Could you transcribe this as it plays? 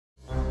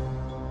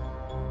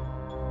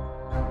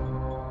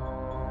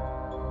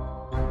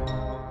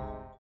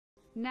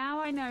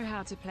Now I know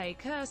how to play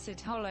Cursed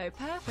Hollow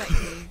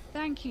perfectly.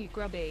 Thank you,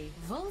 Grubby.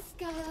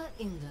 Volskaya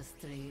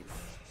Industries.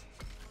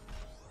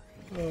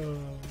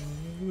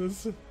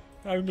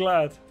 I'm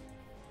glad.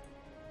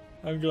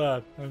 I'm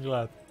glad.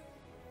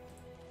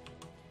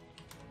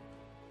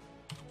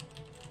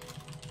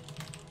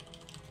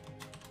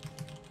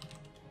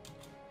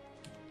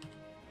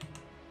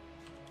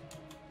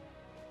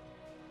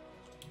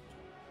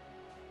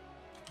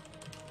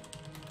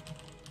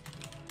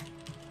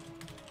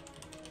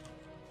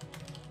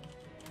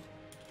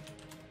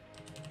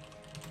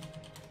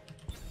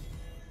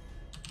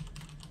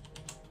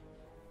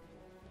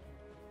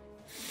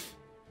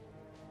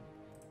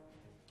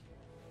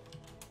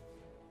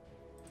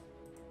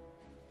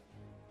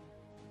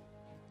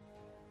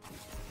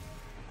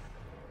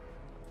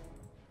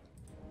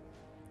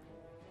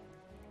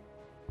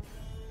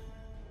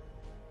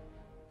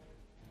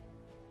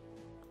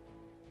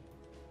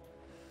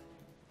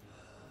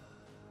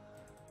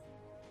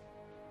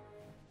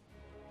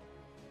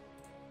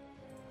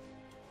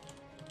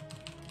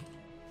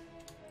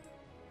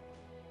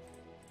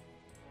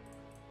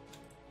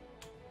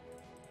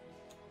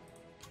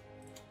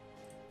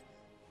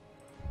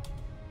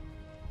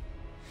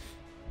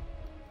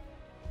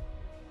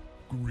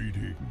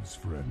 Greetings,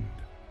 friend.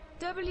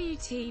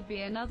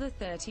 WTB another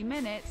 30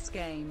 minutes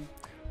game.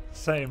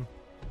 Same.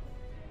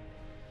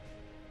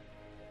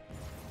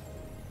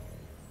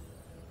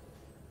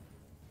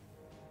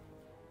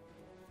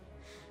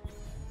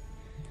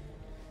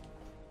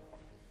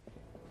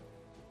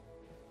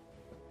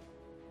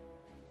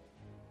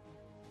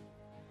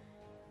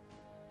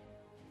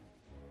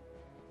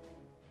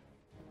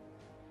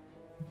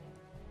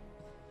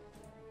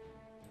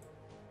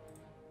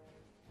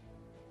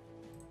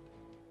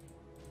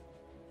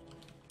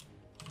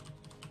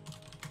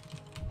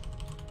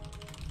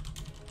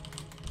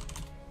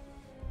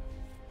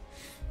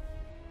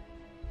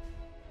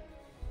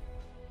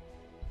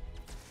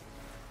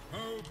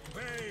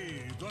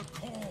 Obey the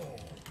call.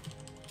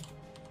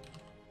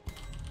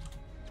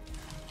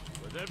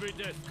 With every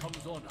death comes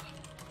honor.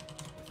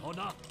 With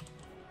honor,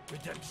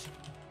 redemption.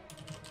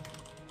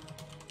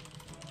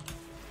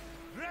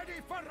 Ready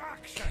for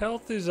action.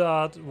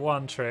 Kel'Thuzad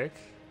one trick.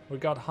 We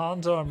got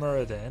Hanzo and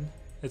Muradin.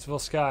 It's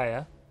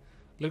Volskaya.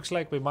 Looks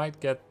like we might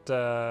get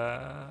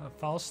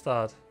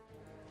Falstad.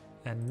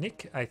 And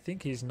Nick, I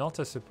think he's not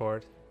a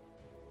support.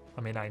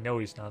 I mean, I know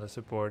he's not a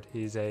support.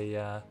 He's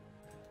a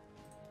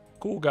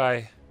cool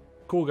guy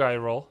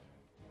role.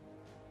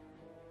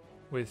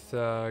 With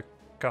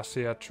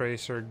Cassia,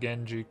 Tracer,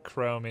 Genji,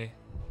 Chromie.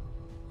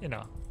 You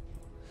know.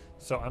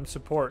 So I'm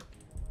support.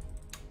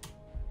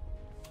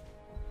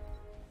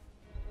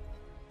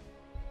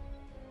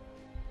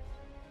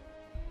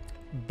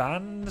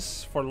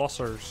 Bans for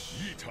lossers.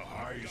 Uther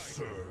I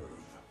serve.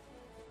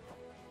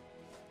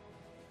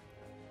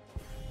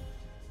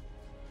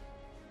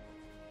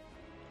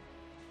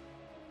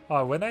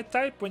 When I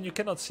type, when you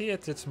cannot see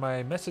it, it's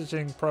my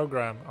messaging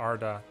program,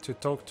 Arda, to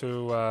talk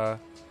to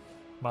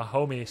my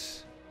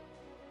homies.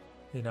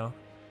 You know.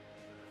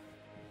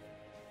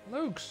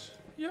 Luke's.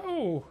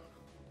 Yo!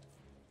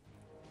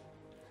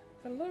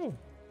 Hello.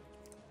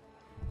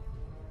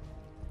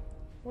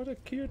 What a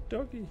cute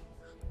doggy.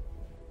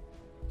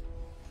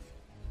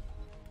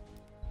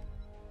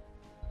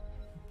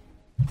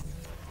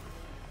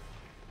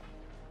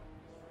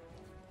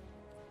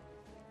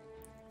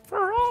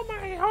 For all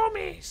my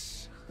homies.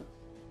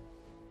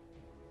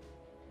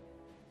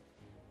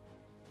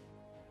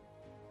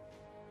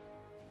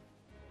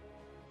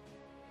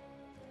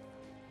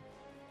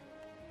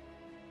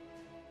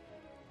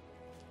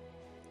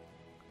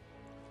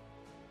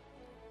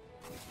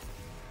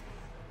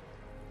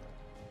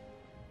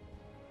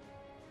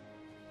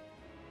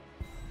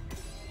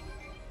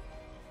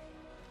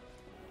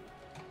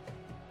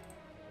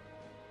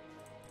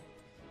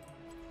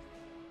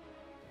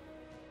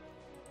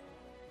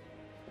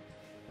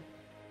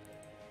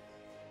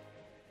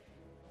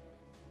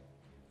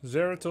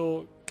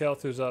 Zeratul,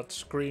 Kel'Thuzad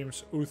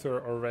screams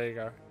Uther or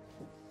Rhaegar.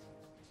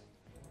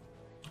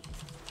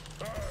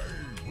 I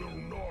will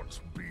not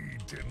be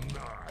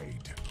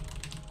denied.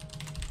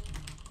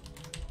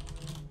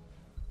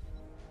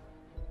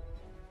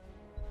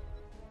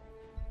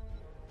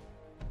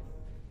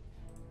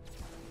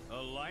 A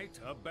light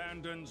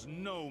abandons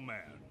no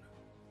man.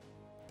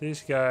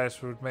 These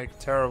guys would make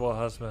terrible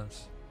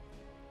husbands.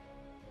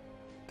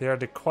 They are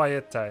the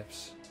quiet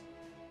types.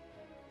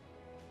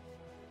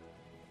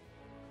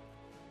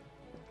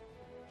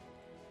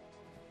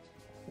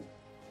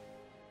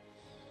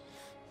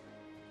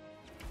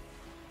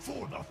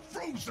 For the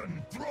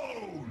frozen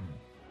throne!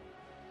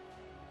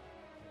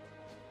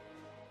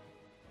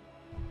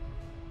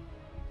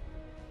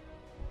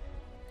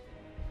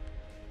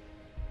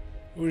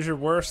 Who's your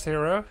worst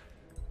hero?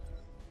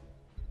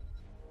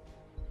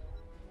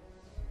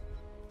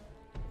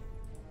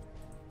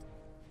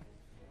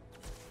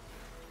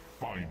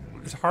 Finally.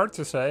 It's hard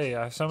to say.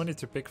 I have so many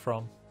to pick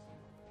from.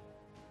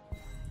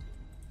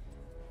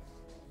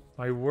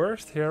 My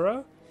worst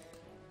hero?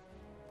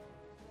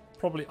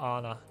 Probably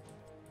Ana.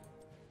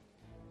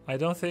 I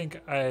don't think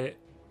I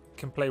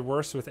can play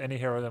worse with any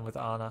hero than with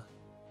Ana.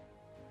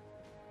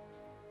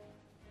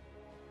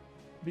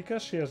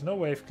 Because she has no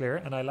wave clear,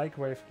 and I like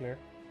wave clear.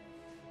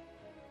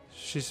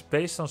 She's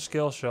based on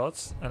skill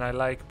shots, and I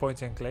like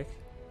point and click.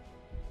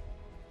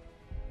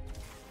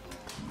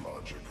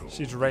 Logical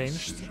She's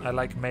ranged, decision. I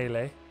like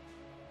melee.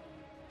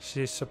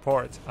 She's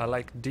support, I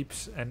like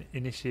deeps and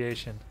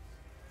initiation.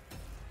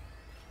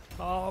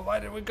 Oh,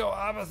 why did we go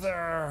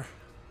Abathur?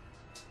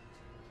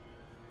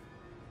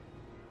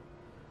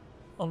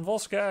 On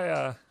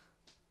Volskaya.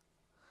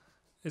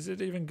 Is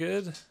it even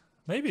good?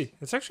 Maybe.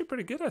 It's actually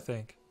pretty good, I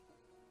think.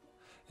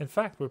 In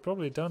fact, we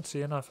probably don't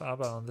see enough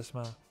ABBA on this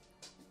map.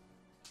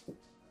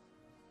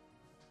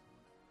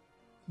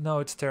 No,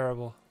 it's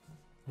terrible.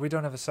 We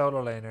don't have a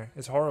solo laner.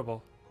 It's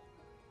horrible.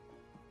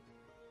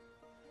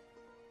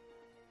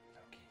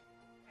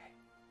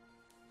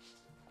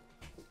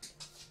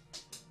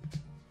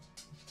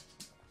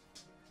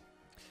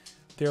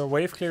 Their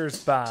wave clear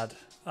is bad.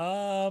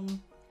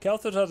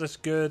 Kel'Thuzad is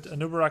good.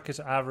 Anubarak is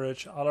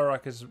average.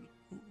 Alarak is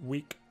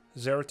weak.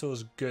 Zeratul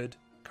is good.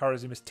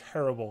 Kharazim is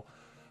terrible.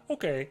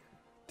 Okay.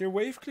 Their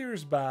wave clear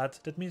is bad.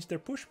 That means their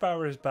push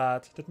power is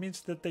bad. That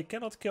means that they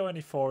cannot kill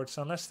any forts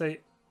unless they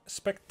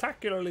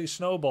spectacularly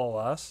snowball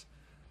us.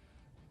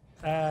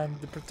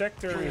 And the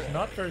protector is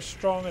not very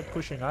strong at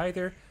pushing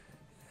either.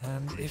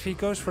 And if he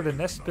goes for the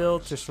nest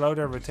build to slow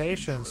their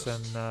rotations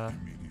and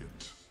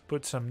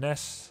put some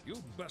nests You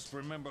best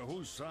remember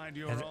whose side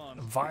you're and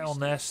on. vile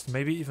nest,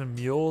 maybe even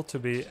mule to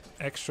be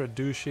extra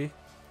douchey,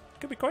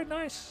 could be quite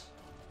nice.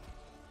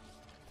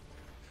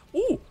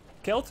 Ooh!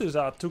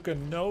 Kel'Thuzad took a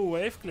no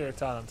wave clear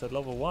talent at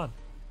level 1.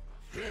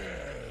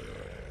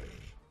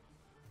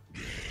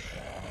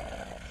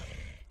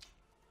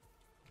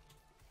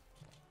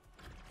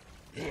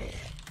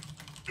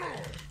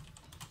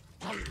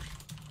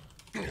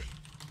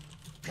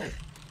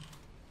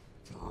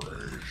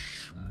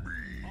 Fresh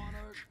meat.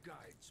 Honor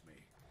guides me.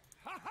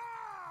 Ha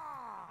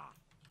ha!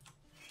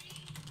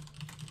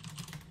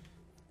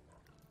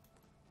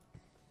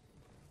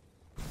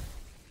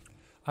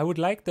 I would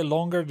like the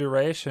longer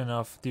duration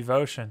of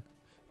devotion,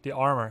 the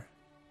armor.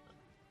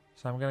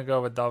 So I'm gonna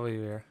go with W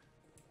here.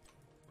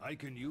 I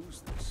can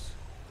use this.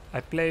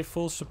 I play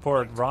full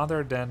support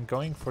rather than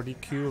going for the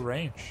Q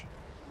range.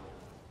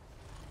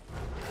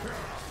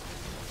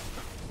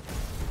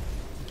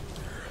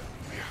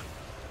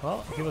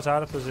 Well, he was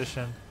out of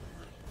position.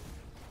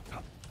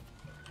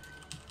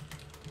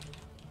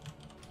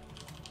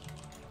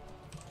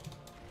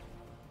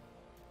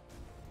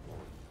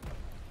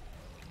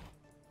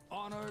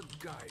 Honor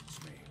guides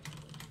me.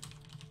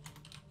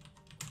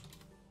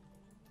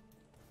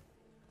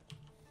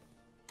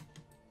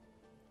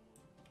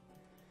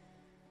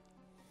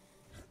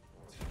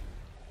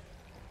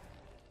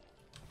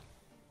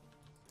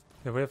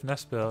 Yeah, we have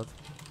nest build.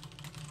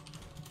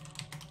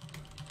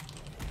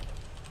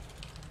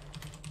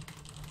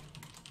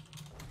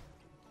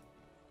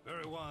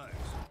 Very wise.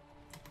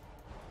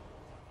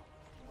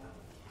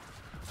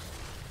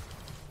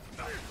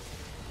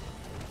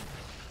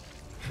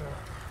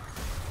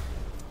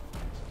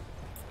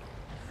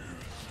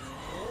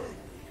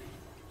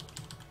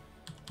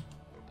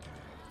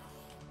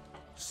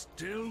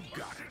 Still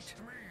got it.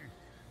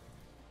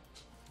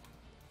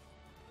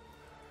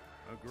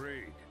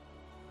 Agreed.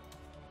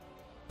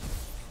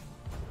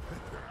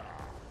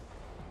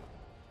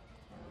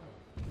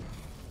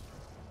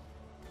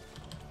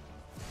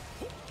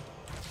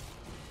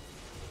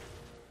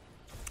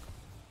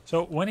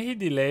 So when he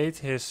delayed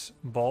his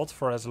bolt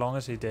for as long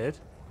as he did,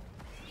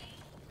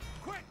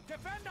 Quick,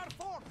 defend our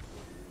fort.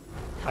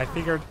 I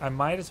figured I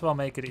might as well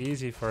make it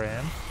easy for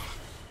him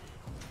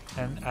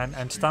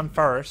and stun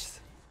first.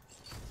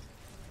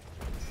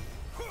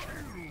 Kill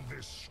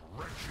this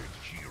wretched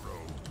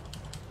hero.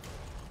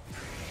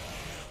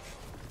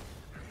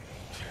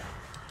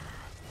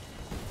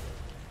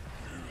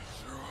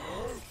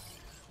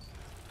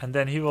 And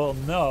then he will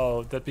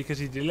know that because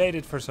he delayed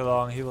it for so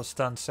long, he will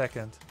stun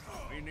second.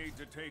 We need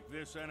to take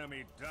this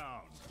enemy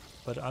down.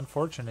 But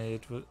unfortunately,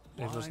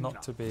 it was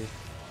not to be.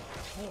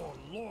 For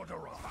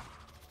Lordaeron.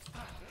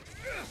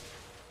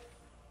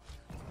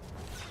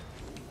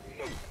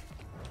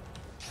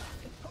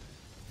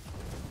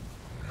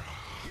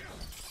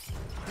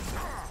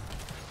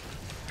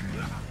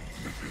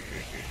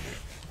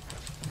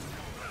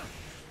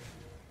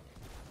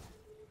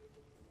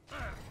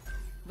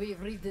 We've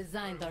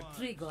redesigned our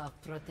tree glove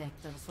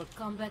protectors for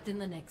combat in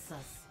the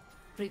Nexus.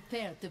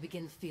 Prepare to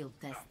begin field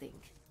testing.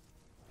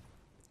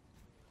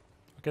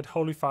 Get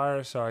holy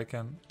fire so I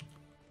can.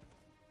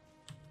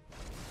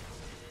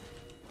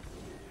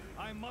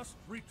 I must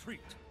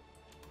retreat.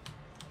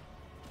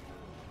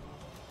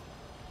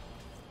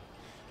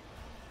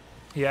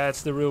 Yeah,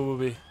 it's the real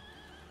Ruby.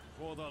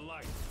 For the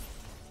light.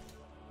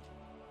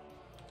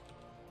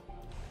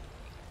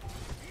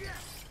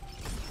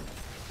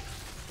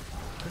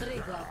 Tree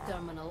glove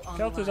terminal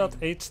online. Kel'Thuzad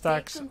 8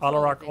 stacks, Take control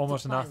of Alarak it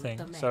almost to pilot nothing,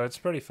 the so mech. it's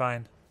pretty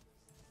fine.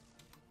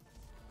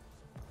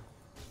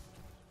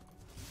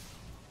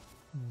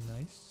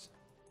 Nice.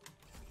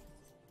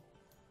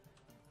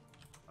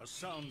 A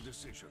sound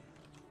decision.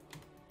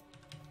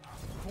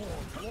 For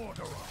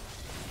Lordaeron.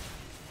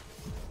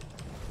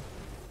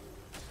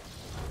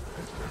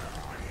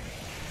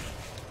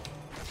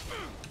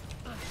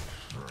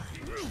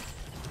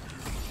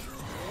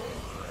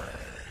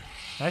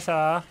 Nice.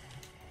 Revel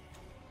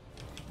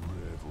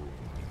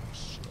in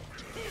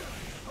slaughter.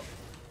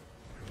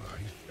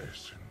 Life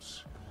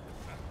essence.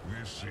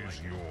 This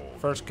is your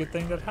First good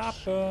thing that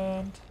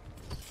happened.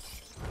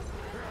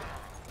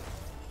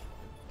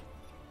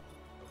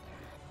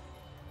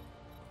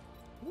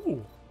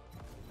 Ooh.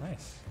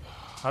 Nice.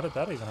 How did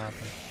that even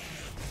happen?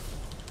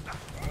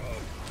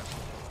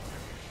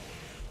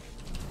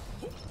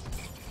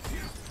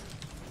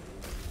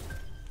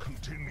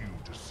 continue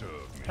to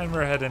serve me. And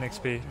we're ahead in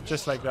XP,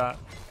 just like that.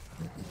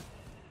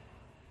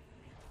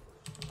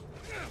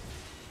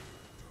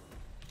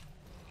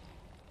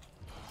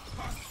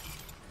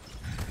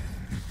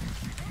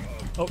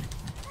 Oh.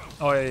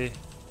 Oi.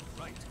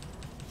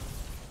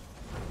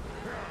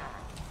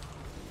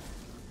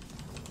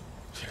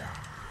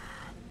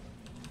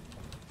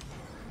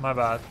 My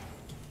bad.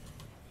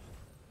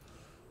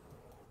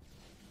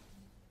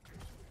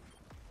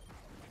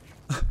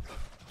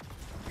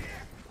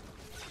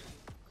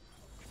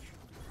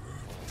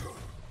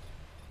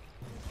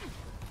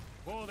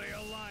 For the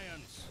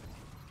Alliance.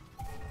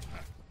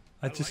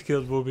 I just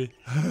killed Booby.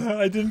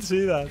 I didn't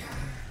see that.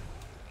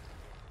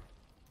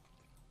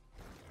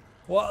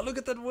 Wow, look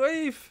at that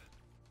wave!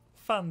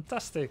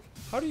 Fantastic.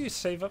 How do you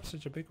save up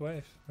such a big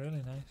wave? Really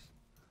nice.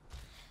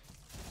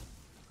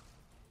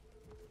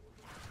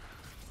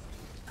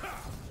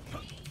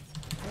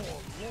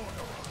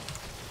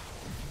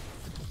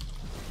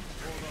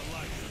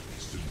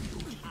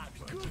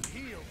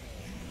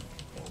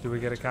 Do we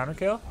get a counter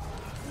kill?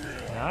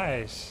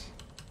 Nice.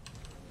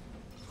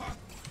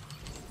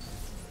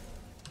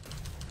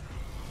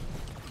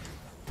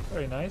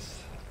 Very nice.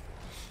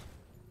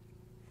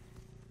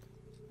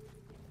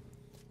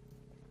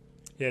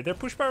 Yeah, their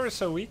push power is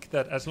so weak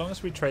that as long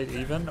as we trade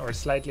even or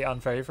slightly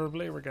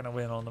unfavorably, we're gonna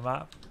win on the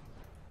map.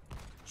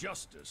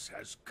 Justice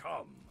has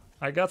come.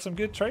 I got some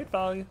good trade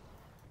value.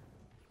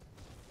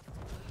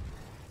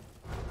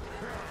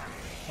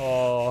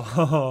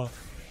 Oh,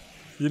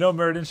 you know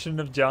Muradin shouldn't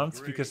have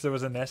jumped because there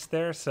was a nest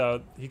there,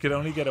 so he could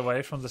only get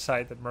away from the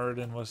side that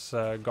Muradin was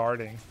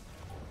guarding.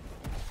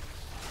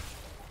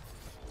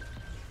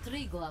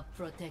 Tree glove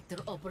protector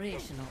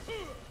operational.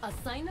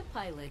 Assign a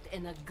pilot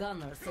and a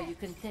gunner so you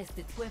can test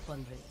its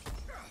weaponry.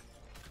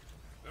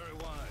 Very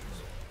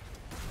wise.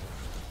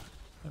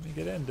 Let me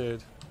get in,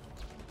 dude.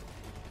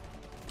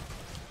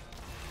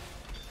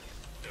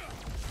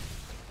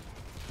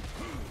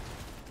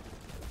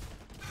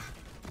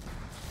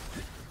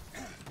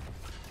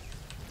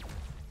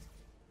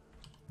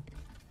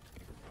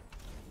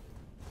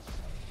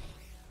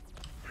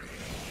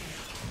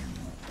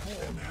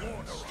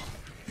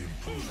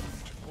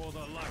 For the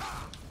light.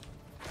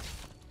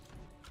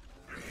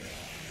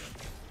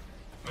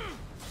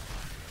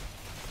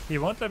 He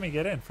won't let me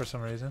get in for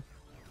some reason.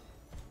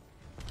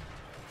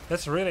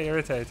 That's really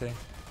irritating.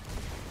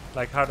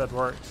 Like how that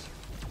works.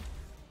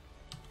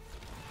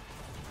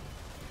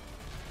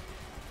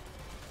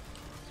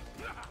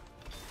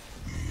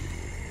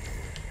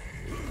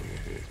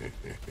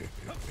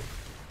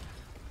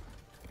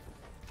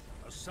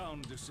 A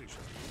sound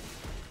decision.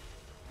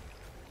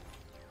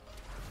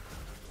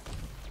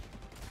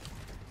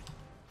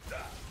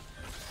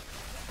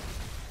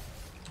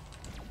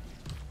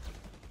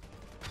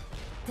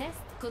 Test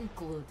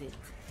concluded.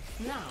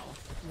 Now,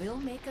 we'll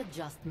make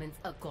adjustments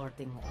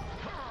accordingly.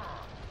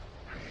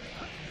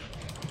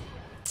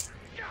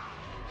 Sound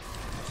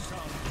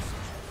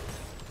decision.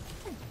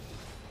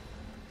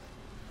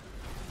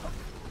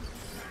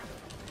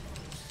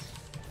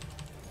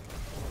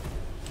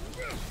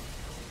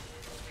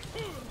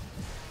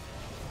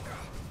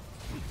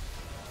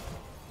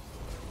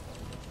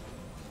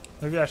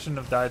 Maybe I shouldn't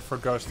have died for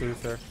Ghost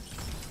Uther.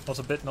 Was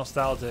a bit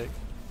nostalgic.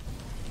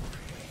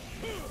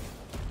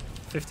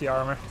 50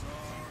 armor.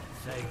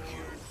 Thank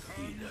you,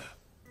 Uther.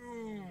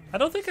 I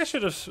don't think I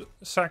should have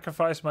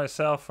sacrificed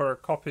myself for a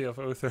copy of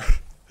Uther.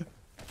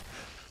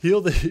 Heal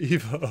the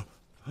Evo.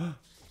 All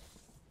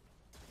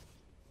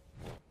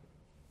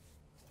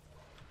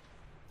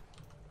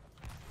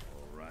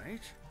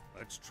right.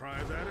 Let's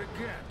try that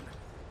again.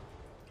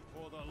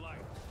 For the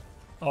light.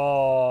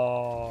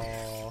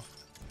 Oh.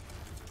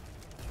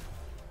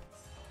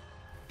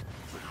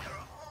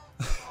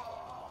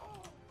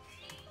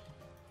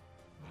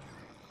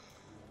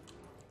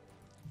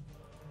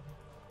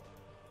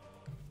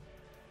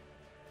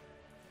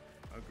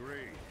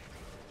 Agreed.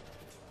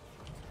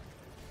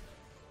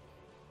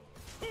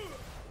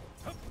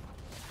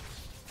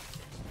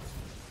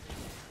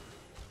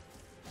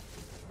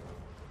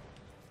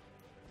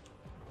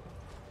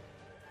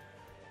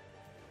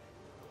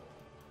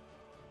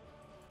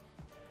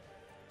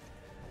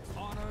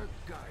 Honor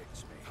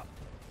guides me.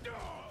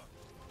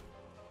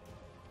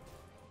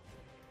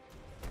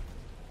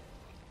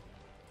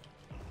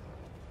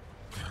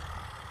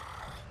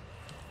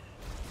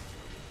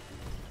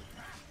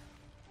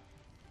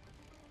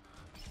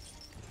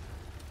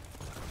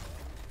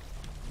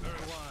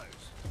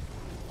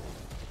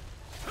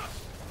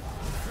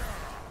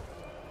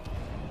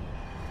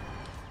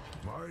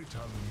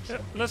 Titans Yeah,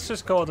 will let's be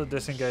just call it a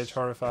disengage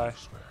horrify.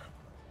 elsewhere.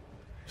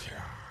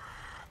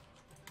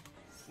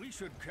 We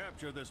should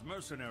capture this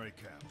mercenary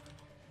camp.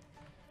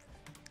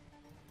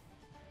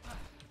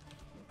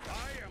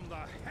 I am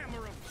the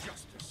hammer of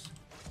justice.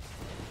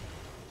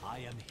 I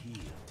am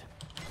healed.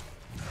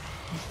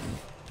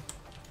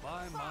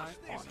 By my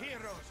honor.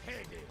 hero's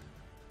headed.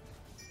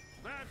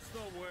 That's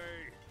the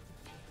way.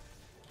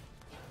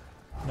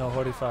 No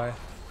horrify.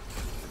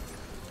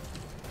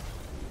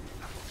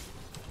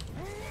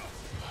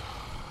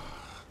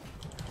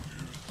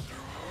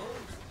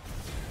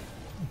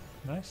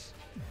 Nice.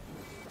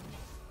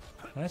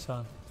 Nice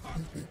one.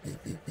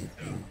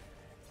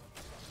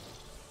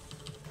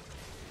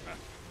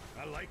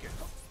 I like it.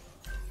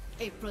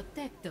 A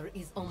protector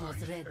is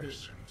almost ready.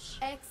 Essence.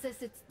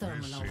 Access its This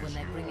terminal is when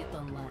I bring it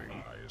your online.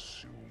 doing, I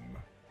assume.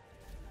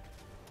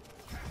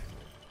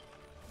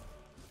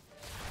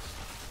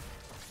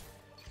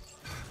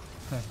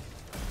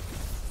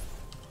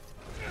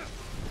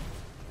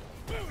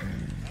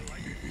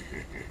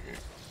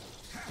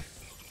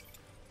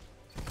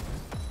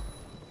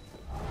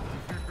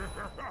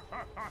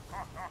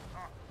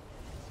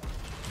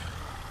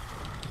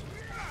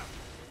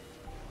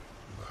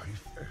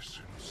 Life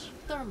essence.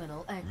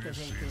 Terminal This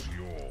activated. is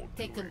your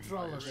Take doing,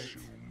 control I of it.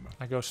 assume.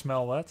 I go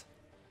smell what?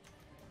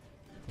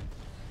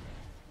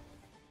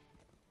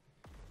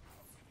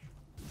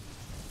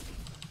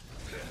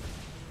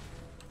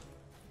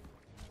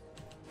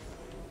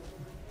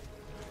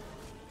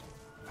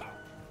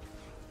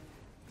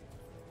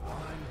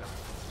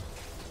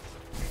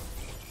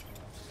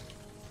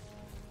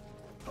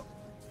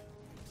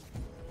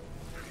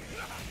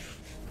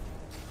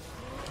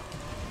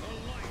 The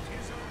light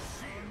is our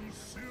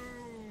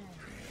shield.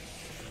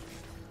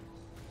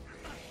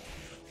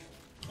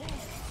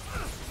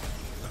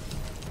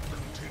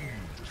 Continue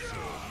to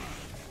serve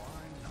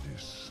me.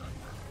 This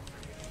cycle.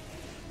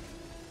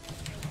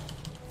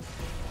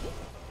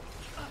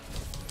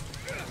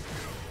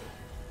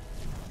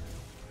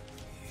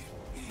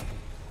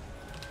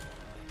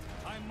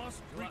 I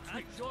must retreat.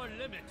 At your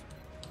limit.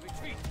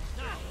 Retreat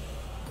now.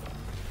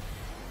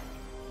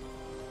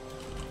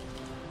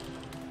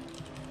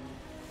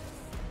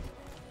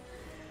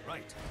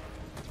 Right.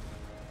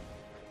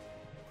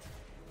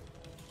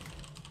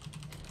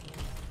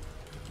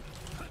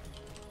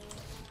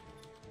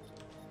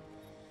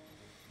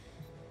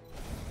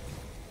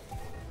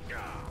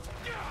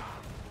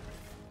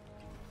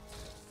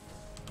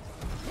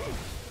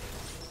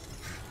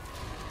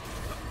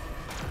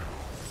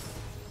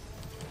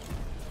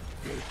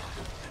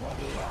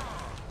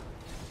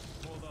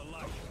 For the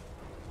light.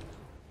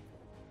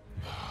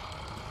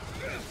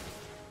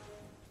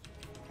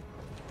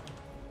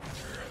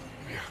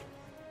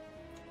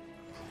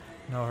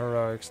 No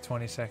heroics,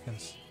 20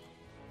 seconds.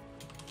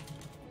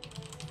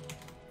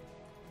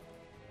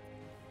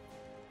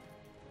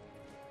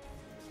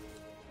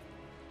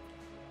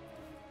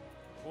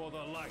 For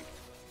the light.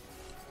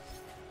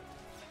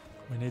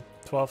 We need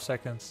 12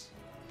 seconds.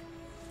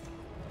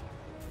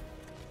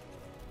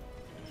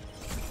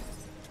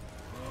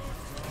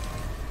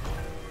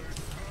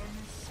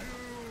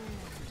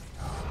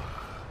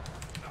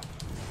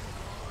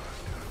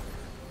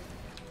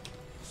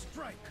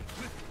 Strike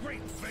with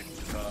great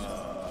vengeance.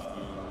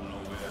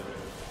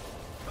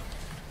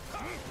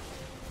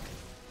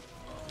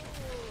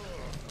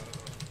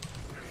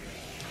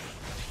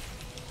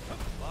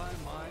 By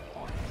my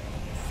honor.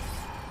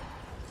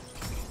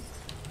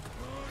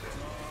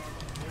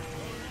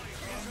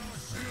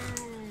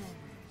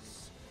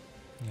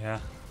 Yeah.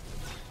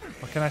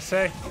 What can I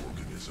say?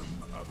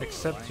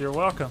 Except you're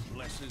welcome.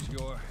 Blesses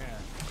your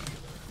hand.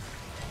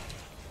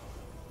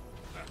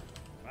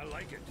 I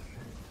like it.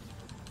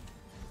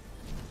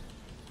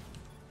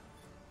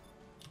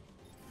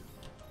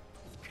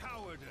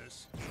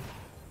 Cowardice.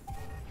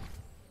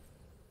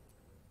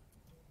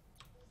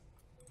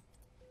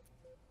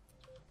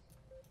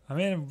 I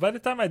mean, by the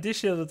time I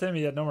de-shielded him,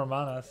 he had no more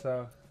mana,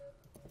 so...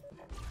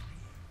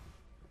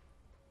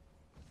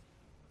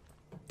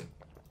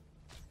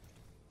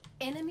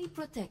 Enemy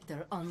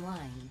protector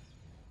online.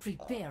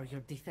 Prepare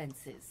your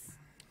defenses.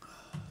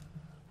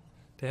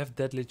 They have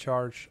deadly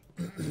charge.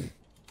 All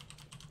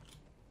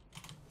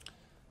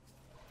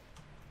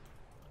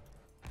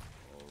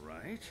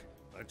right.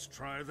 Let's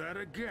try that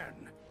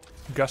again.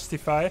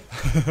 Gustify.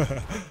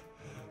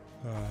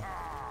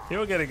 He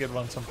will get a good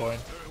one some point.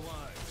 Very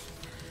wise.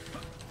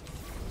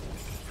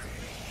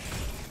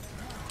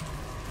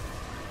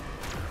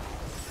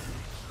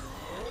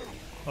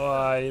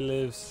 Oh, he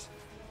lives.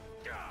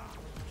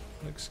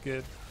 Looks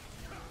good.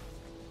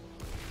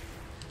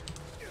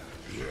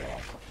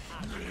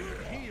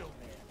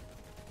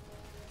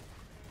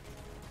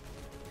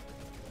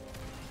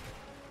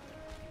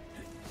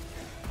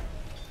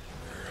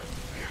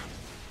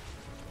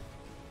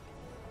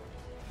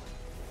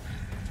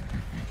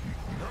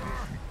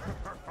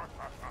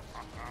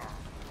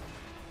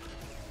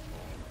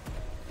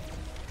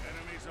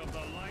 Enemies of the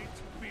light,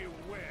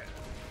 beware.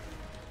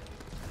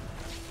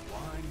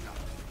 Why not?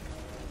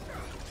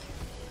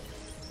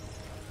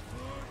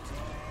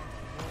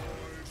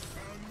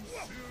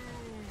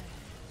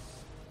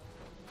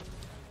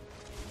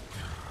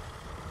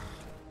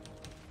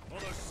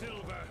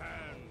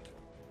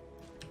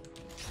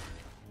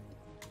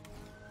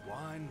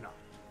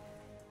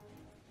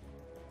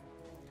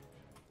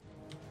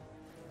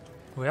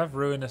 We have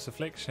Ruinous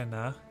Affliction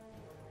now.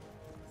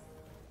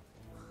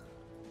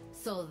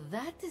 So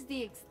that is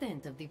the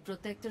extent of the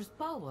Protector's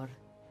power.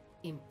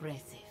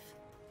 Impressive.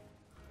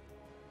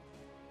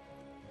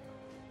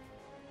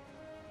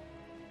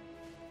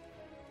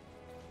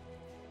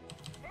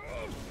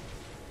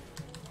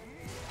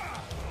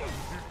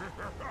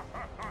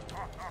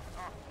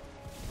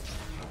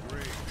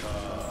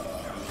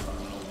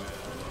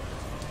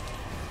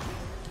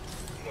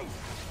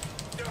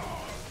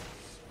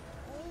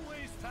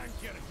 Always thank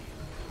you.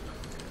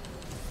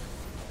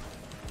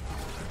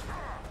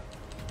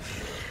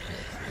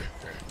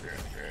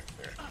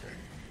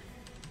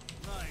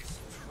 Nice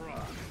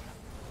try.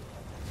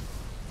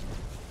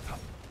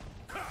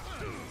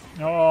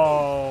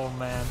 Oh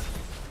man.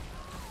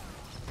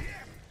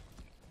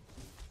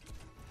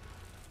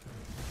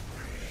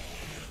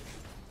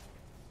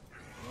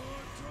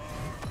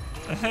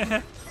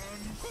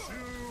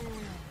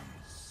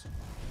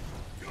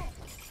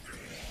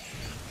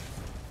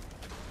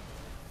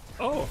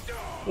 Oh.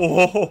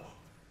 Oh.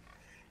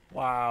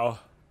 Wow.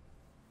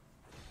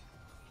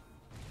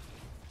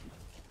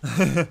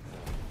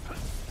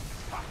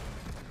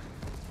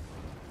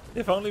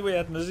 If only we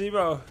had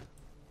Nazebo,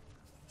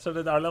 so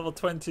that our level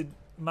 20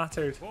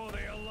 mattered. For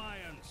the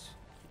Alliance.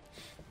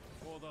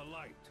 For the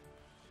light.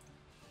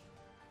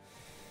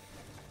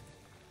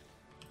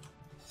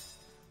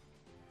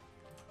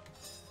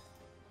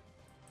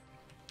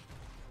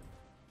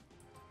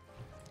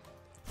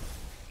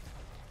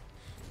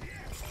 The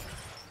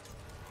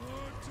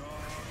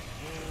dark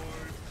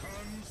void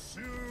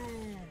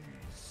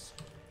consumes.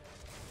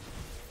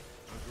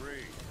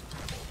 Agreed.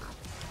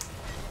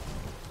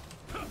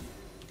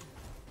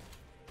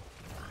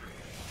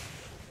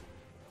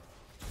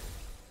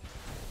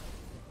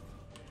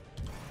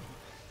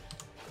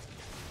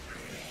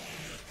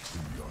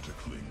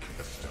 Symbiotic link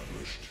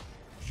established.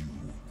 You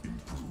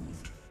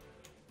improved.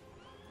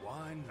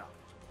 Why not?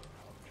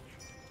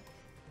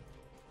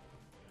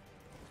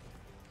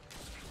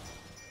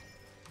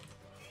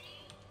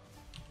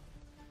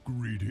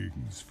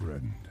 Greetings,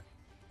 friend.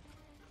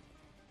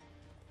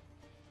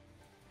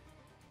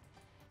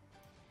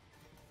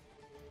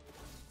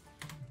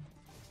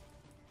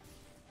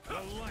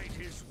 The light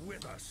is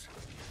with us.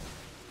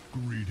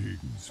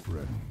 Greetings,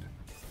 friend.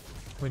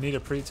 We need a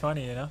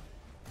pre-20, you know?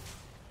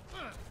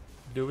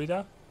 Do we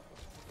though?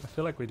 I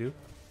feel like we do.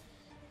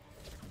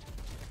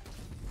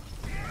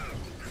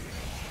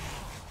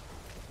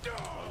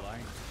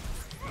 Aligned.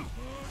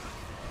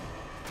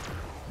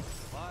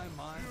 By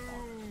my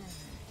honor.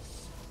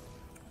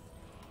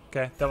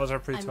 Okay, that was our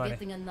I'm pre-20.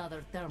 getting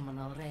another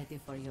terminal ready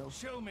for you.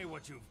 Show me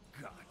what you've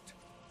got.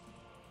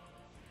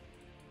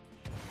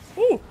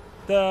 Ooh!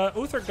 The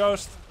Uther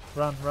Ghost.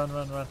 Run, run,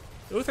 run, run.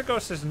 The Uther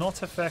Ghost is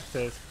not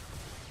affected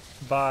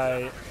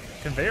by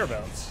conveyor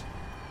belts.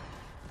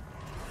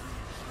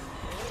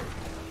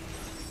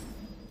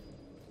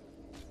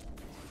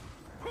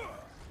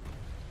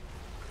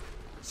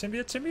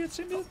 Symbiote, symbiote,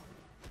 symbiote.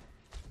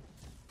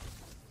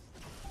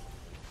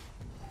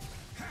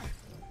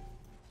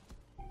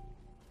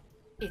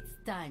 It's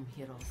time,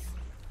 heroes.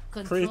 Pre-20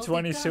 Control the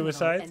terminal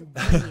suicide? and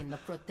bring in the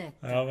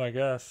Protector. Oh my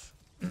gosh.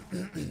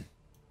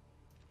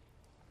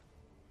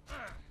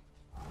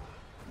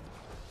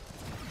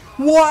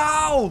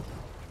 Wow!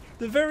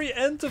 The very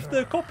end of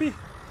the copy.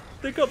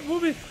 They got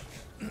Wooby.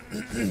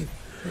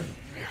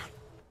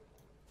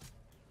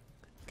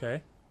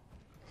 Okay.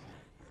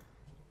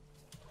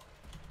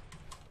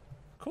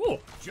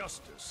 Cool.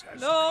 Justice has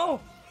No!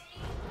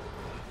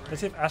 Does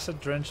he have acid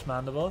drenched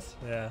mandibles?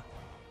 Yeah.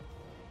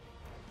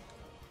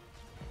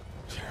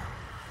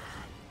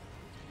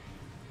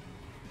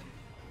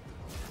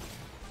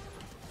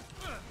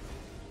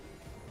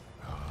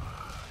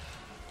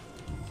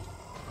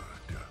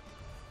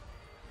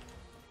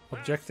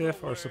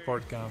 Objective or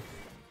support camp?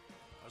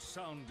 a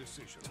sound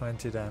decision.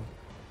 20 then.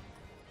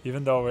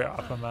 Even though we're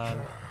up a man.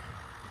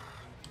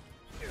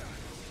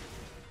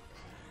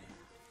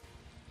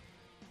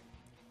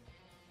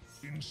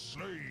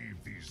 Enslave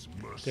these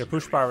mercenaries. Their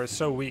push power is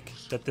so weak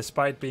that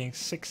despite being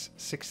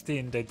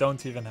 6-16, they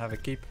don't even have a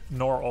keep,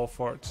 nor all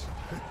forts.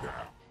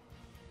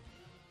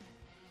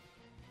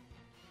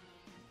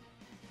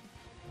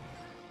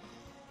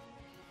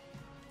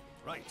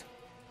 Right.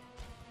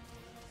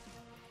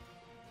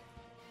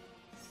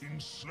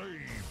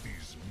 Enslave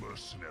these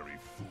mercenary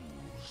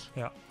fools.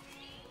 Yeah.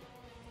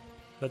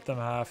 Let them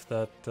have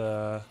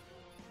that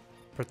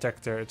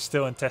protector. It's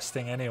still in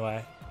testing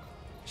anyway.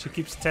 She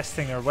keeps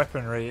testing her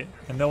weaponry,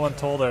 and no one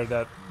told her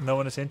that no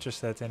one is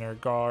interested in her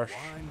gosh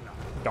Why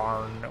not?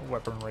 darn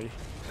weaponry.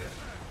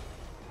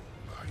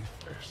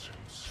 Life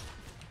essence.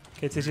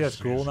 KTC has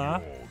ghoul now?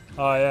 Your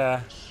Oh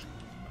yeah.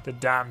 The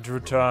damned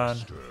return.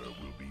 master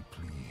will be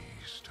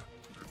pleased.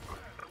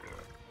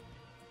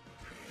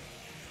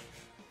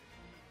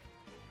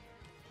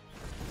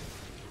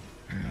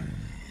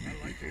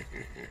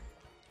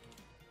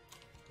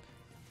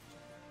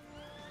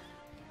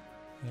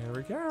 Here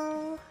we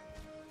go.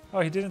 Oh,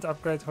 he didn't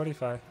upgrade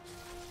Horrify. I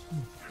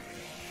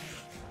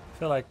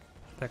feel like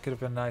that could have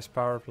been a nice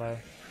power play.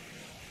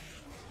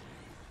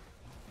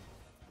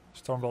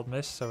 Stormbolt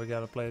missed, so we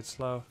gotta play it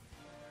slow.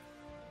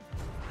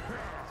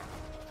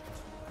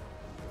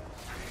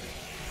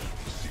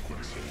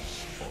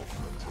 Sequences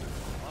augmented.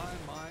 By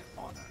my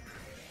honor.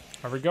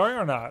 Are we going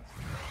or not?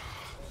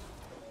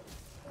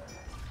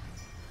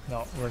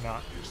 No, we're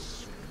not.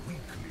 This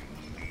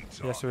weakling needs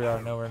Yes, we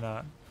are. No, we're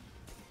not.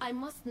 I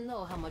must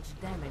know how much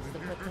damage the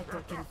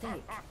protector can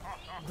take.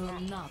 Do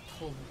not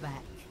hold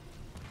back.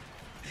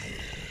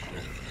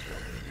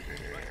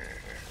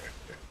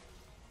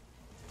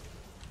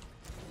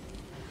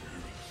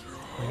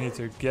 We need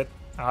to get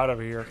out of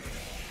here. Fear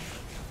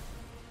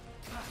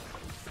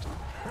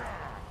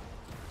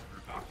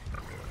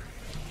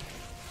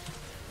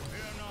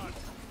not,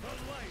 the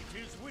light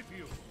is with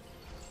you.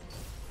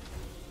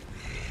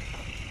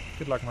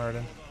 Good luck,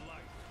 Merlin. The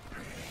light.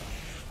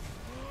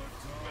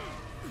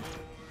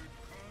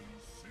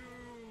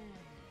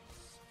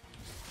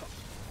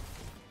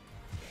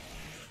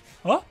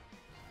 Huh?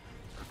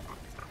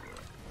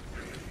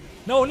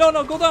 No, no,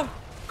 no, go down!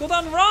 Go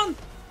down, run!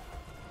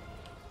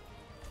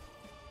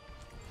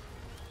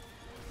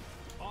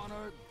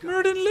 Honor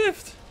Merlin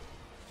lived!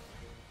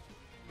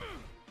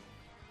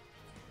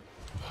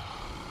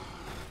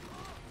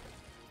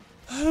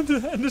 And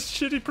the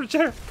shitty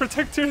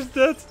protector is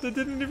dead. They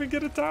didn't even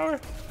get a tower.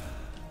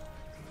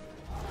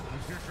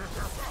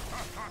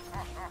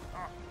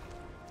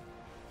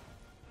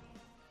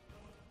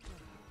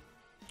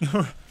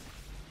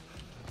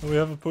 We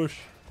have a push.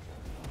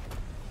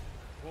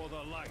 For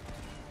the light.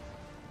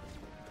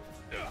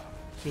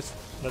 Just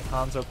let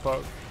Hanzo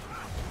poke.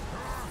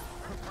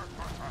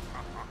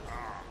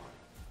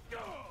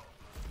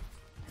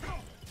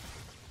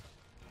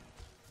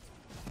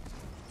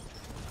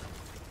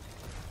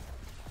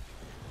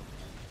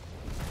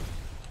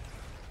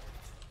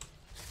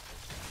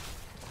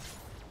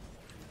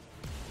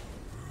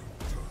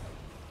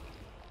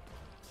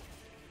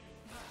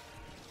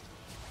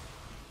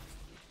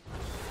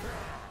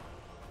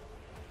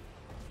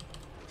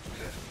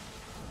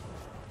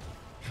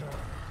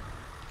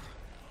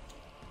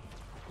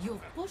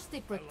 You've pushed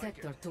the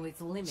protector to its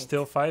limit.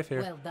 Still 5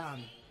 here. Well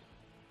done.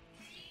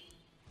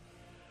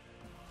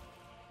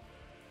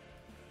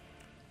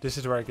 This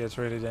is where it gets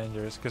really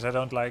dangerous, because I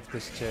don't like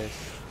this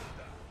chase.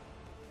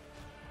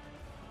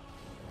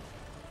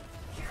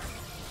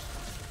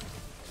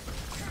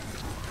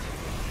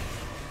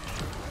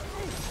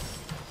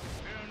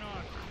 Fear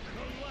not,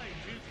 the light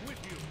is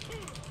with you.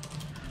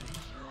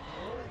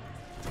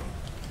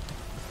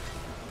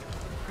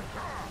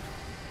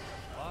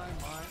 by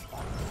my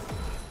honor.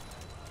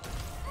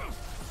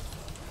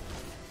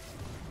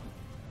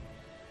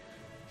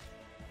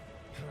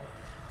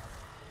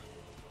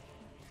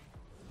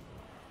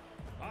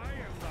 I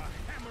am the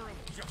hammer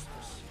of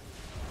justice.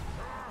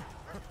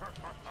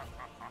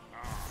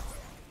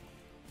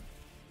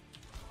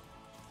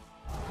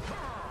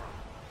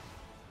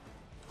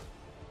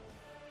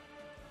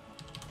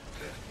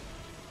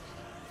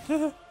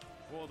 For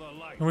the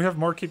light. And we have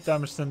more keep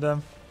damage than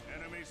them.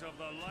 Enemies of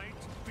the light,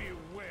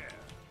 beware.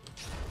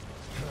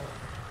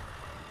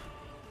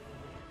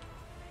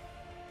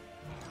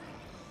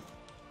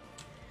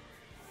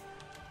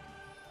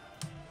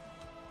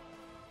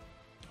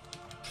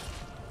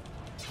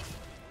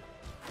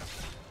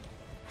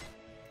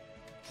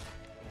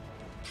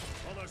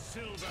 For the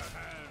silver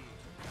hand.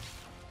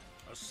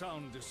 A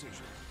sound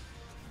decision.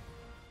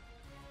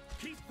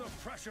 Keep the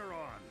pressure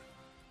on.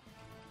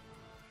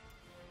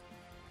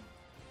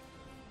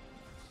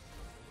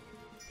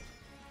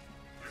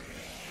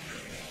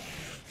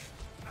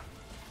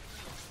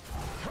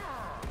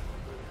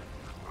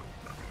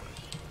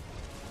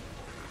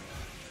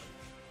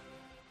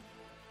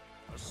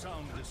 A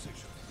sound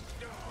decision.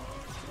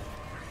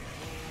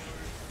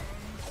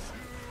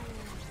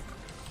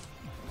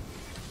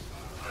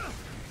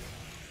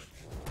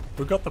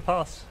 We got the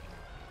pass.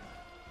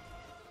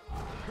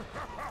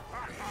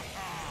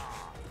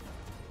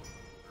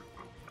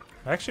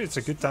 Actually, it's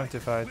a good time to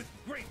fight. With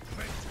great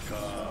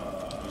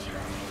vengeance.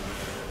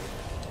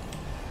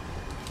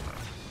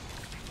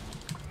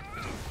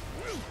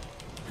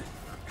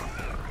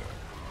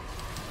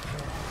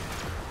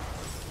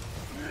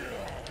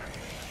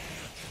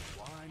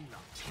 Why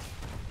not?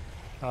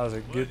 That was a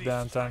good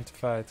damn time to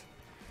fight.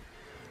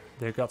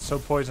 They got so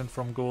poisoned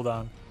from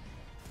cooldown.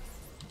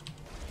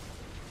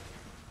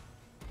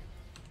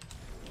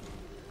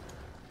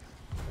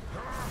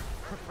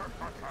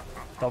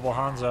 Double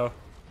Hanzo.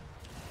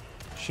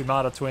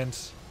 Shimada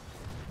twins.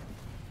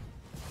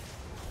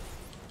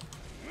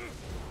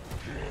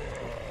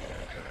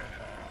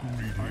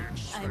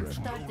 I'm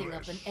starting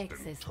up an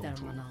access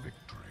terminal.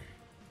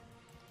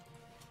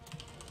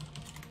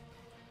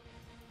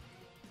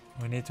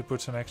 We need to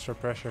put some extra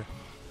pressure.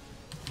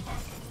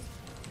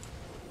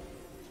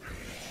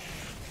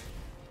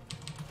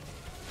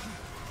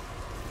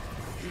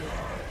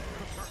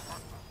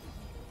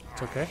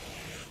 It's okay.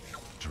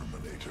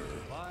 Terminator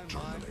By my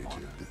terminated.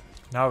 honor.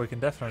 Now we can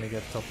definitely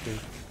get top 2.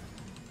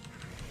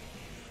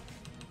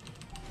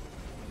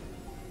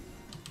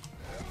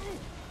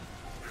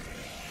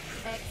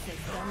 access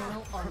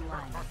terminal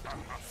online.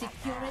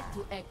 Secure it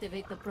to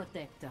activate the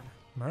protector.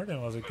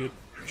 Merlin was a good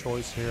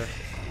choice here.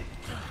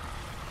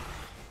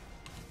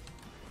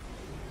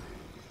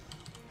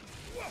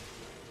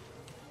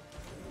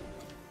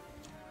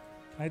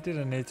 I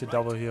didn't need to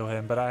double heal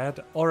him, but I had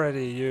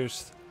already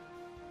used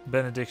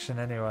Benediction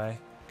anyway.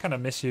 Kind of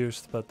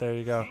misused, but there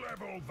you go.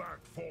 Level that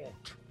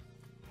fort.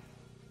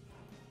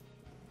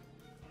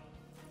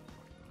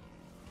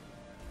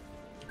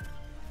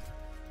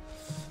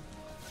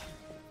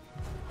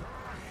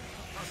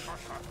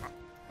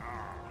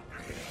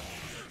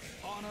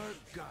 Honor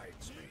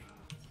guides me.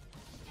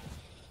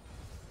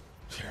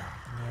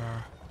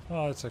 Yeah.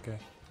 Oh, it's okay.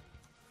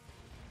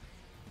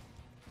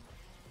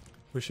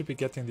 We should be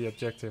getting the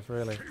objective,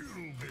 really.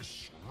 Kill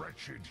this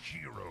wretched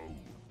hero.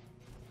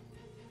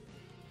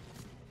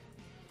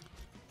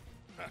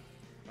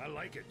 I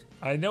like it.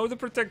 I know the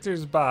Protector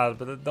is bad,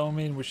 but that don't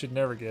mean we should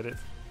never get it.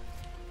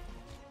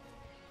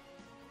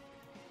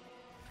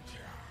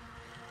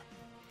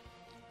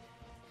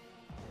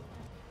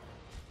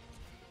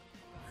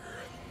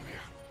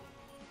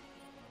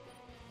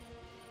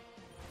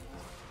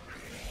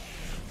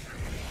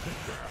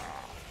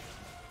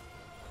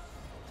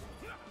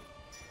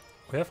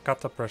 We have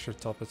kata pressure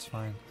top, it's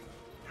fine.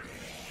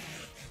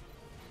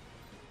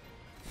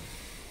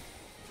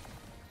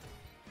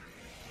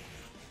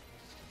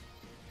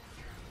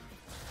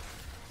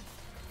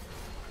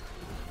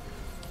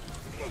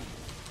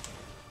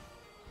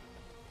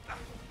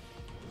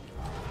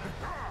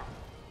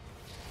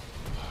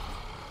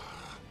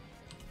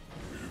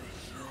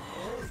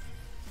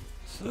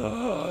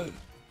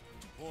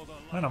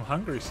 Man, I'm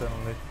hungry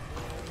suddenly.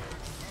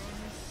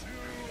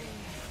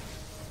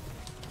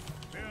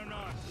 Fear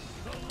not,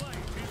 the light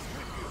is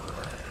with you.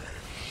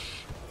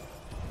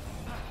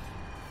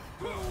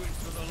 Go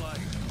into the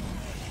light.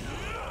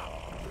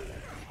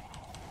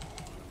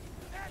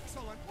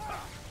 Excellent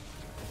work.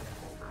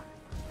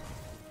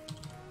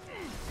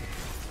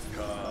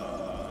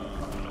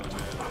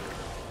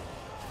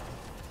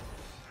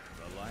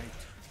 The light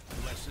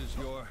blesses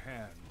your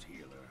hand,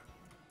 healer.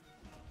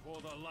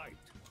 For the light.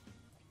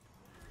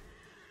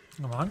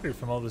 I'm hungry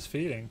from all this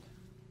feeding.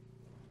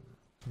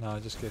 No,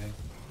 just kidding.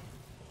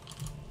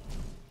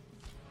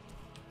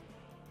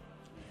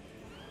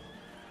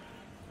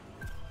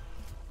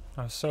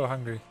 I'm so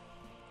hungry.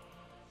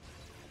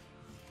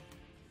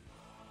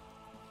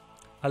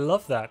 I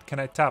love that. Can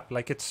I tap?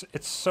 Like it's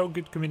so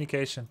good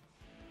communication.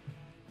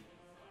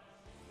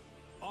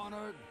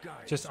 Honor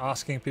guides. Just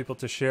asking people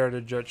to share their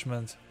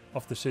judgment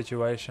of the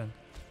situation.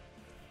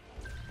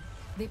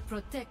 The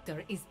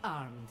protector is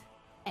armed,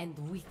 and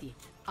with it,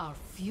 our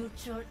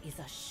future is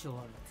assured.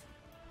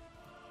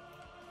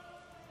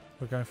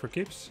 We're going for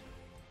keeps?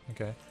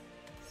 Okay.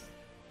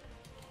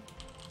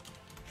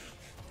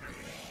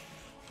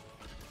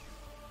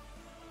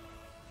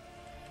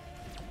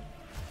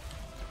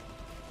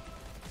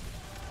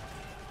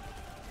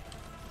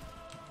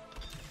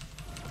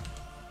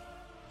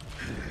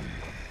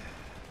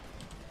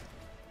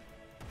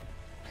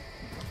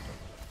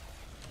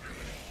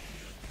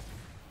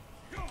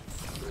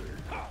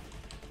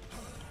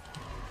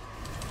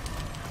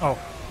 Oh.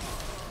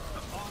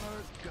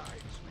 Honor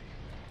guides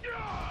me.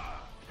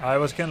 I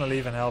was gonna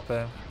leave and help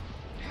him.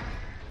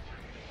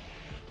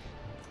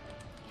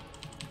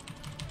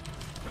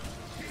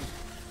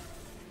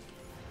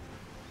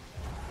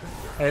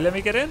 Hey, let me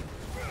get in.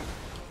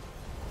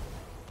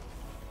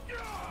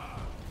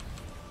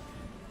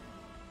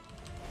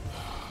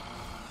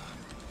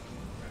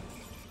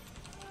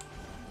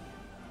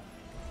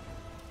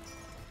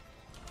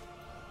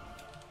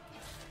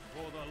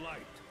 For the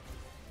light.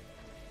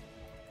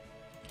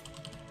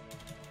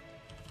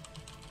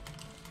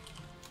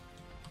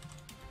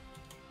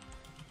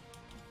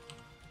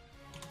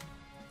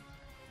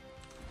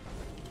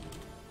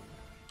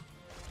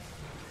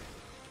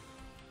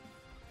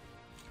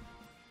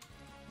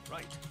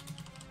 Right.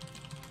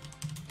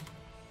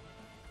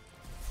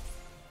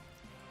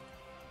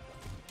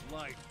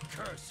 Light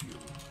curse you.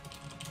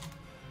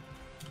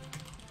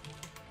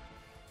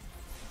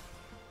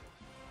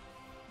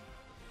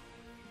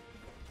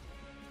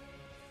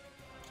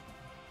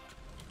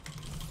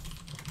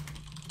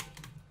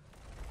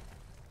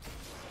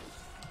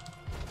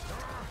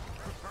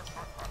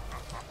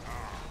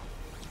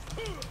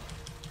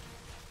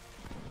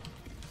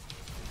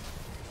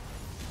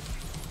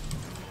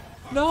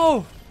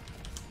 No!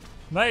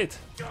 Mate!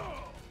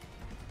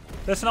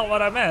 That's not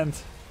what I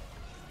meant.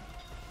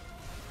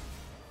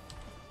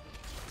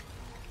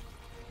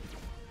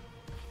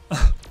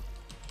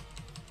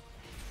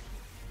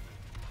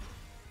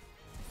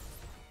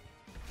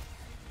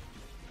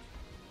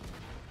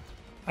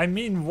 I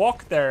mean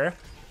walk there.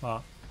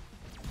 Oh.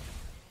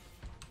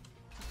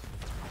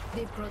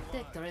 The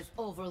protector is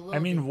overloaded. I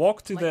mean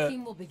walk to My the...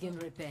 team will begin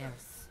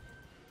repairs.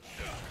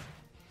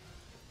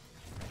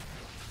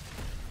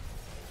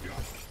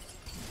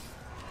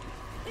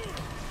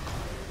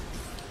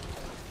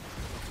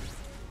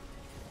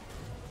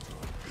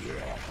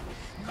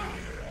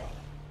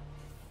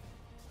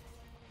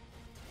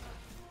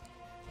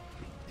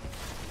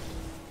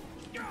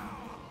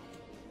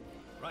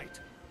 Right.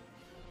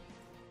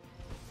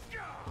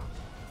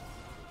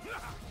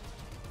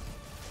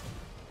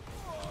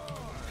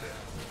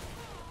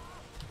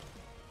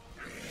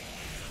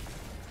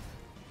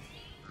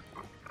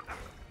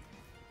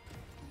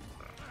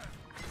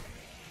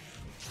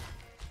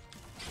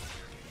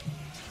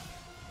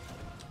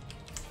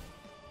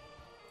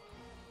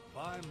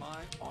 By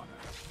my honor,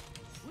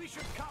 we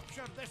should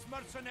capture this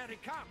mercenary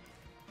camp.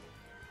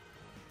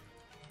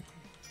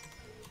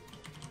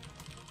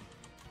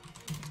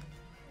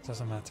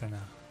 Doesn't matter now.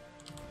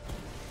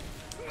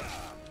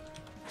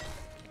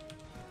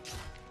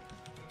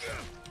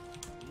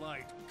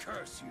 Light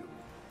curse you.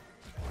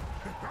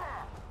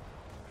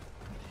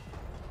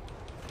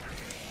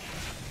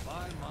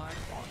 By my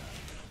honor.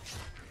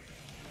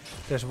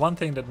 There's one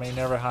thing that may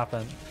never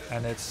happen,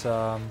 and it's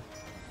yeah,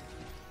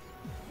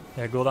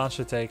 Gul'dan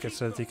should take it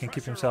so that he can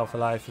keep himself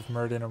alive if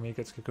Muradin or me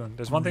gets cocooned.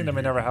 There's one thing that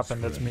may never happen,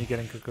 that's me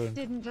getting cocooned.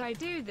 Didn't I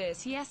do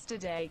this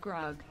yesterday,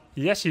 Grug?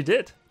 Yes, you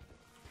did.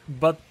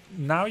 But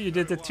now you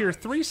did the tier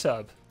 3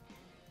 sub.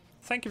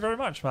 Thank you very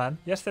much, man.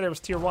 Yesterday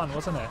was tier 1,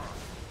 wasn't it?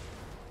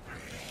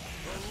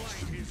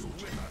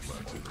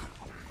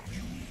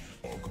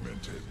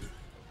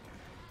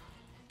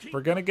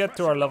 We're gonna get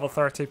to our level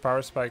 30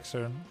 power spike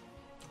soon.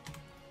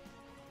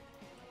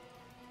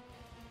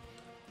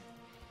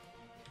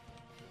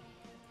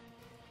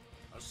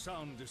 A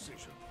sound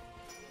decision.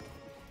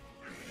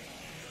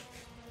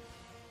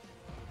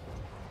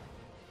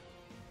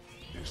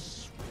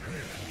 This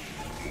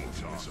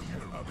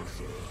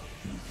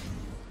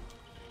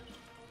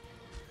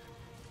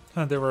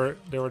They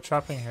were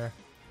trapping here.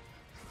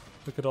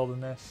 Look at all the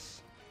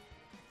nests.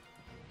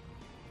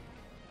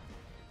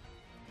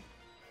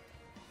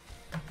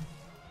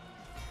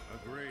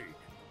 Agreed.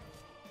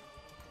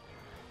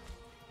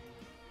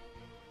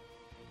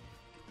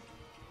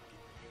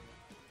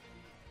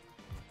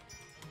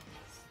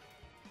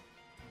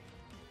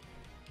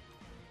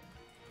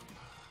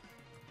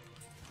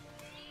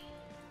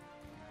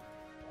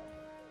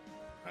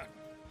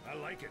 I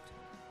like it.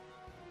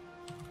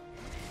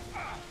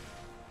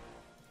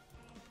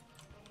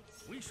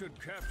 We should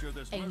capture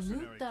this A new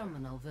mercenary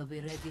terminal will be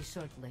ready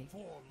shortly.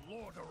 for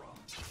Lordaeron.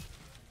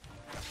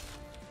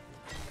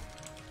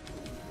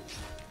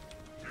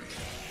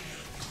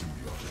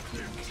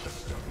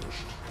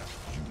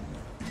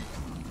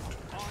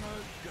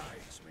 Honor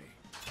guides me.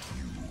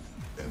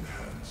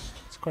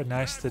 It's quite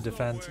nice to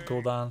defend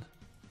Gul'dan.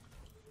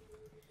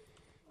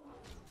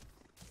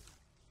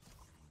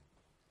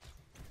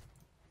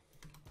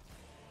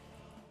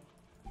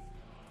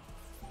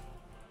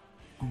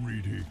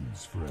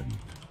 Greetings, friend.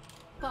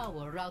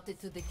 Power routed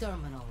to the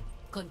terminal.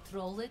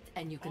 Control it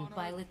and you can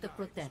pilot the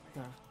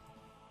protector.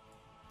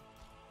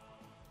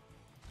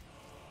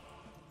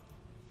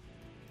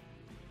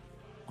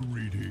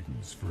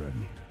 Greetings,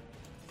 friend.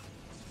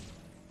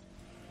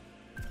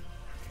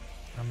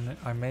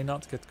 I may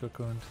not get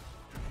cocooned.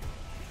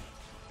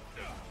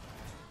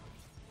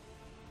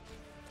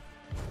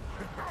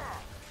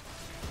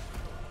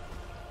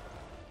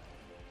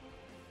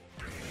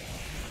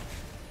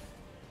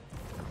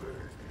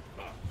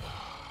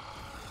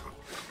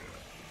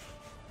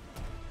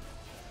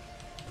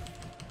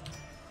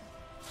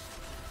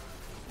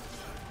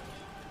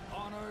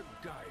 Honor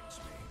guides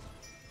me.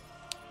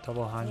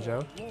 Double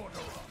Hanjo.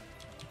 Lordaeron.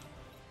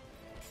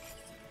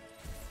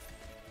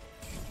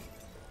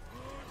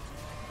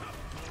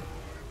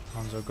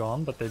 Hanzo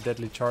gone, but they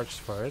deadly charged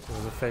for it. It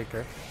was a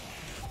faker.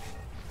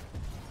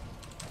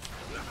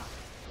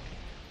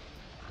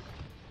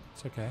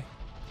 It's okay.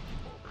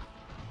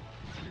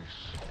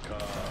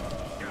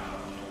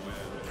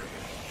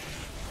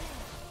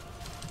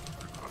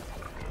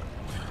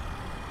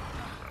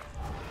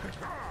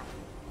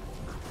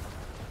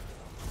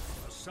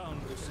 A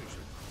sound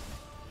decision.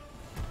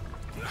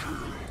 I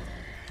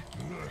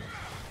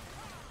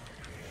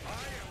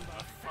am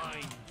the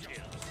fine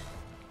kill.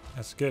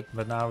 That's good,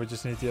 but now we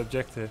just need the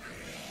objective.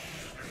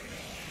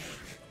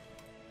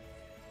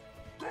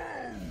 You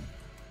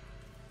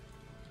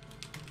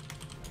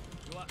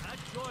are at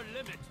your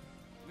limit.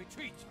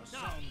 Retreat. A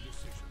sound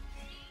decision.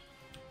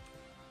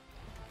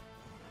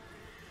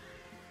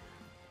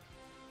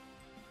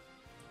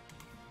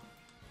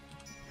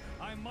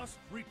 I must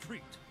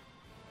retreat.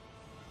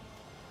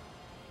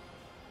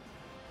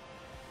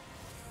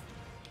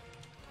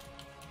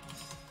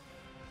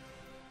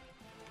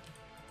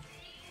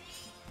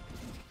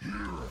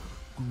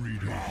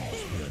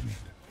 Greetings, friend.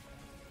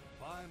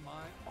 By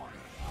my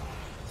honor.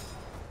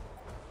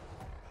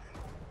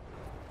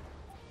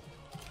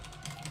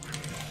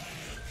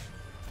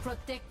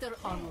 Protector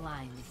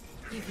online.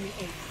 Give me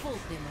a full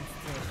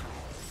demonstration.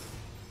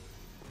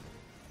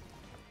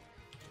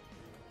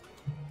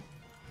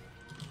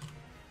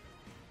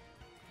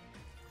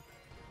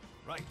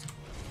 Right.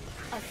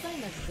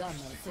 Assign a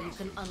gunner so you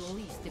can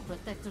unleash the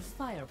protector's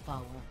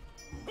firepower.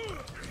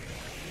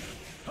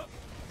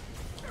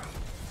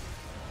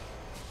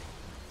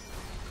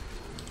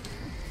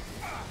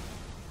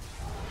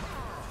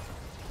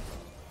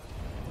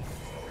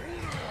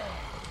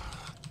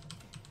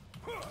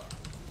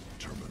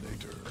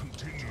 Terminator.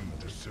 Continue.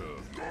 Master,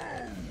 go!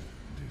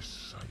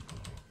 Disciple.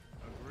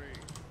 Agree.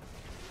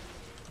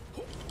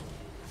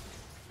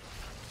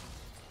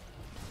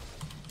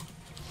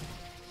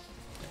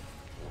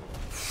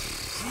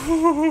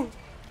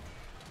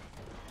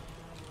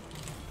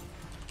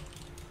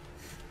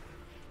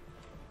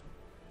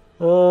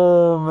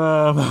 Oh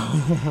man.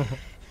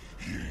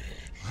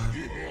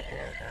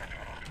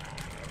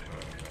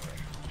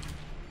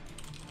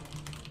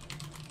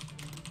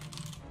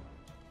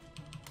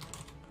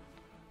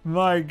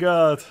 My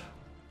god.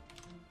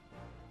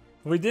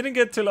 We didn't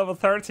get to level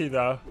 30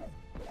 though.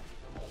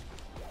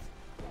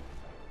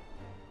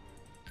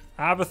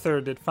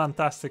 Uther did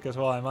fantastic as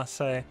well, I must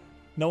say.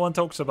 No one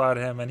talks about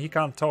him and he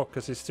can't talk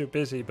because he's too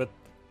busy, but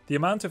the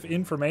amount of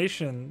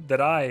information that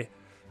I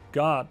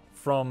got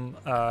from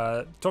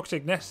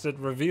Toxic Nests that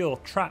reveal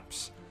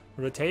traps,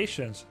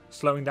 rotations,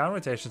 slowing down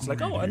rotations,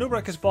 like, oh,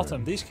 Anubrak is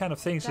bottom, these kind of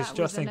things is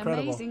just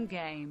incredible. That was an amazing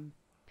game.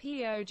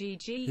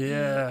 POGGERS.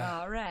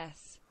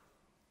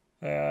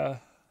 Yeah.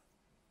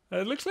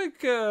 It looks like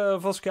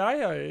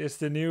Volskaya is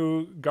the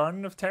new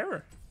Garden of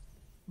Terror,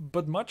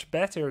 but much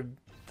better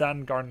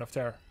than Garden of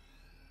Terror.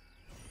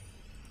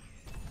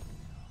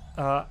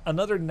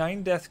 Another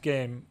 9-death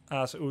game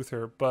as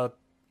Uther, but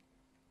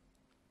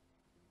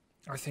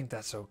I think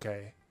that's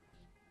okay.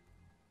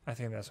 I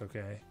think that's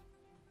okay.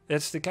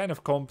 It's the kind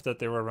of comp that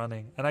they were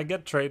running, and I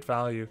get trade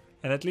value,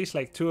 and at least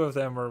like 2 of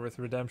them were with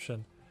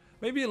redemption.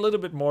 Maybe a little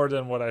bit more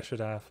than what I should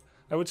have.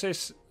 I would say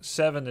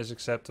 7 is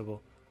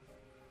acceptable.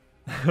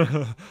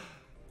 That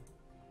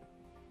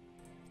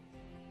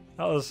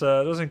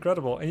was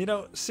incredible. And you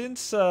know,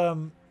 since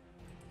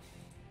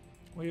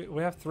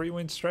we have 3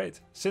 wins straight.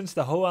 Since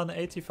the Hoan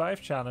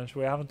 85 challenge,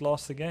 we haven't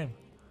lost a game.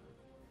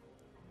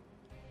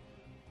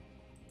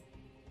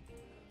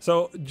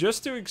 So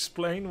just to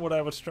explain what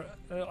I was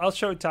I'll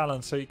show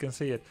talent so you can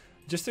see it.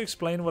 Just to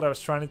explain what I was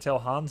trying to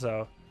tell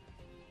Hanzo.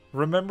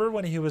 Remember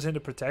when he was in the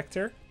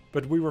Protector,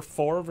 but we were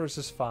 4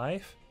 versus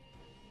 5?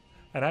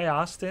 And I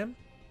asked him,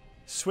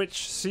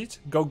 switch seat,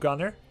 go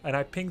gunner, and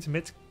I pinged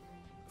mid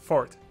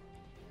fort.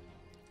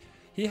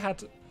 He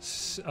had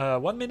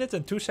 1 minute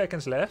and 2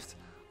 seconds left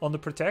on the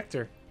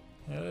Protector.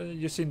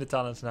 You've seen the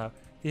talents now.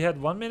 He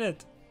had 1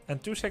 minute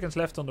and 2 seconds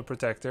left on the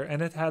Protector,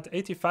 and it had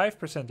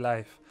 85%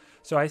 life.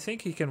 So I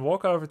think he can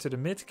walk over to the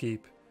mid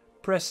keep,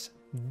 press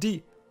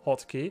D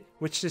hotkey,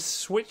 which is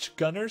switch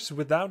gunners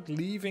without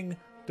leaving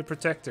the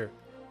Protector.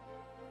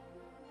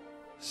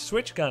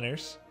 Switch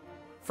gunners.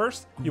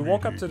 First, you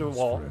walk up to the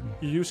wall,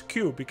 you use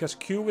Q, because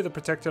Q with a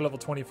Protector level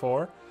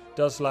 24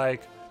 does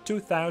like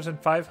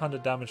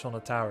 2,500 damage on a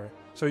tower.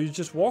 So you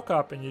just walk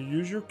up and you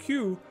use your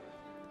Q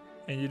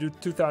and you do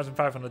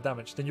 2,500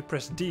 damage. Then you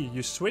press D,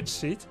 you switch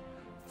seat.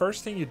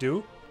 First thing you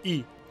do,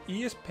 E.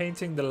 E is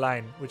painting the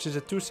line, which is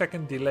a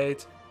 2-second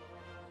delayed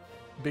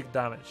big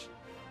damage.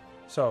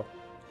 So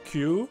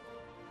Q,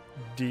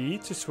 D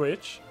to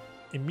switch,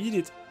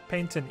 immediate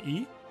paint an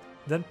E,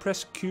 then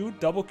press Q,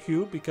 double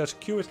Q, because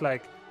Q is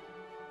like,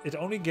 it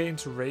only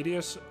gains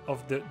radius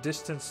of the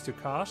distance to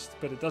cast,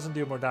 but it doesn't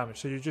deal more damage.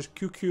 So you just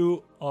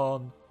QQ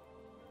on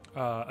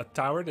a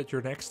tower that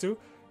you're next to,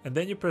 and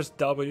then you press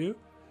W,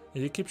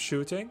 and you keep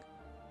shooting,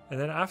 and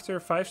then after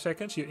 5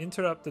 seconds you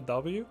interrupt the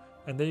W,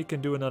 and then you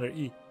can do another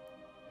E.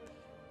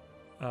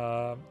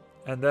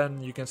 And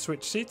then you can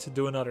switch seat to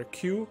do another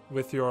Q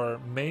with your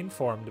main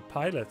form, the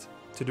pilot,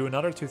 to do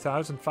another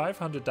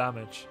 2,500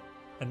 damage.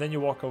 And then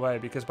you walk away,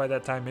 because by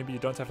that time maybe you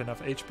don't have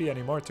enough HP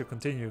anymore to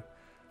continue.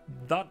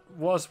 That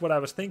was what I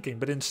was thinking,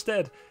 but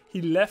instead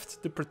he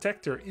left the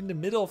Protector in the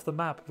middle of the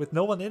map with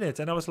no one in it,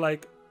 and I was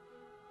like,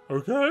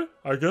 okay,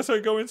 I guess I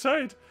go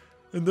inside.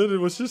 And then it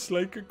was just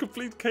like a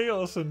complete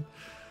chaos, and